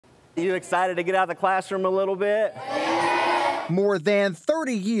You excited to get out of the classroom a little bit? More than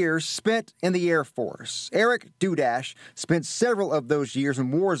 30 years spent in the Air Force. Eric Dudash spent several of those years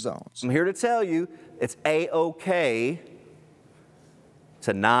in war zones. I'm here to tell you it's A-OK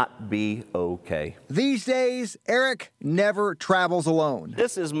to not be okay. These days, Eric never travels alone.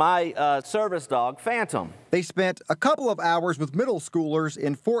 This is my service dog, Phantom. They spent a couple of hours with middle schoolers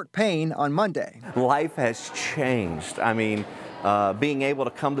in Fort Payne on Monday. Life has changed. I mean, being able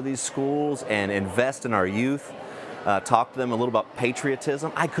to come to these schools and invest in our youth, talk to them a little about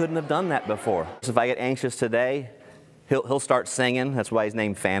patriotism. I couldn't have done that before. So if I get anxious today, he'll start singing. That's why he's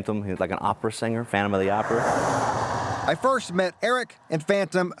named Phantom. He's like an opera singer, Phantom of the Opera. I first met Eric and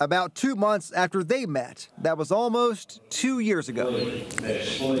Phantom about 2 months after they met. That was almost 2 years ago.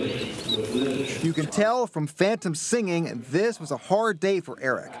 You can tell from Phantom singing, this was a hard day for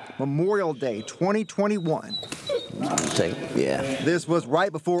Eric. Memorial Day 2021. Yeah. This was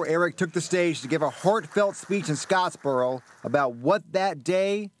right before Eric took the stage to give a heartfelt speech in Scottsboro about what that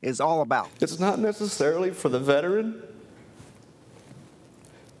day is all about. It's not necessarily for the veteran,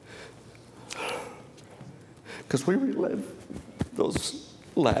 because we relive those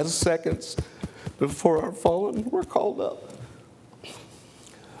last seconds before our fallen were called up.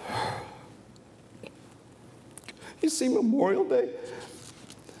 You see, Memorial Day,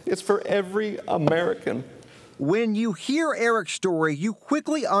 it's for every American. When you hear Eric's story, you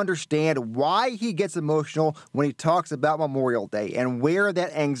quickly understand why he gets emotional when he talks about Memorial Day and where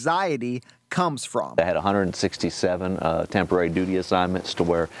that anxiety comes from. I had 167 temporary duty assignments to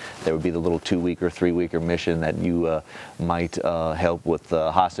where there would be the little 2-week or 3-weeker mission that you might help with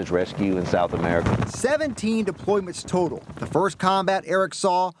hostage rescue in South America. 17 deployments total. The first combat Eric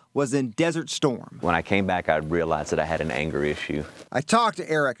saw was in Desert Storm. When I came back, I realized that I had an anger issue. I talked to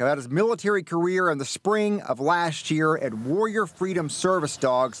Eric about his military career in the spring of last year at Warrior Freedom Service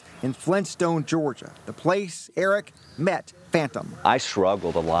Dogs in Flintstone, Georgia, the place Eric met Phantom. I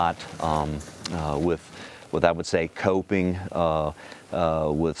struggled a lot with I would say, coping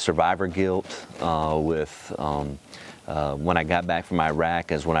with survivor guilt, when I got back from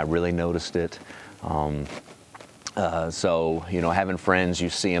Iraq is when I really noticed it. So, you know, having friends, you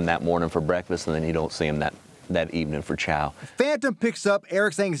see them that morning for breakfast and then you don't see them that evening for chow. Phantom picks up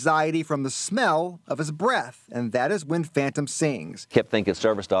Eric's anxiety from the smell of his breath, and that is when Phantom sings. Kept thinking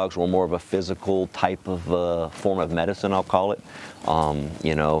service dogs were more of a physical type of form of medicine, I'll call it.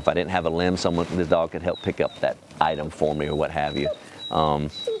 You know, if I didn't have a limb, the dog could help pick up that item for me or what have you.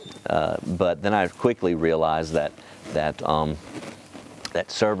 But then I quickly realized that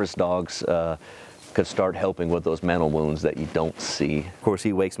service dogs could start helping with those mental wounds that you don't see. Of course,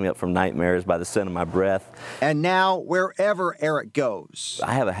 he wakes me up from nightmares by the scent of my breath. And now, wherever Eric goes,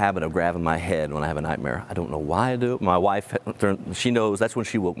 I have a habit of grabbing my head when I have a nightmare. I don't know why I do it. My wife, she knows that's when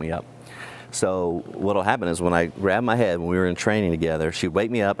she woke me up. So what'll happen is when I grab my head, when we were in training together, she'd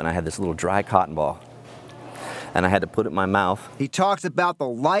wake me up and I had this little dry cotton ball. And I had to put it in my mouth. He talks about the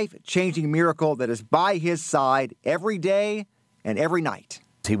life-changing miracle that is by his side every day and every night.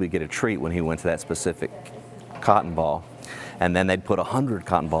 He would get a treat when he went to that specific cotton ball. And then they'd put 100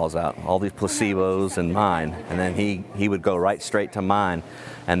 cotton balls out, all these placebos and mine. And then he would go right straight to mine.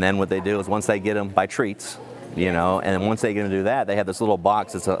 And then what they do is once they get them by treats, you know, and once they get them to do that, they have this little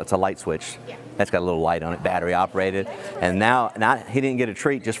box, it's a light switch. That's got a little light on it, battery operated. And now he didn't get a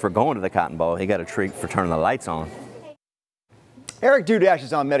treat just for going to the cotton ball, he got a treat for turning the lights on. Eric Dudash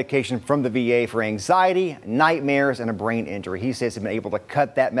is on medication from the VA for anxiety, nightmares, and a brain injury. He says he's been able to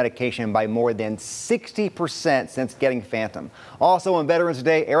cut that medication by more than 60% since getting Phantom. Also on Veterans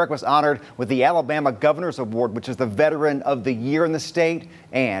Day, Eric was honored with the Alabama Governor's Award, which is the Veteran of the Year in the state.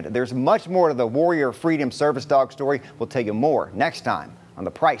 And there's much more to the Warrior Freedom Service Dog story. We'll tell you more next time on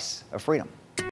The Price of Freedom.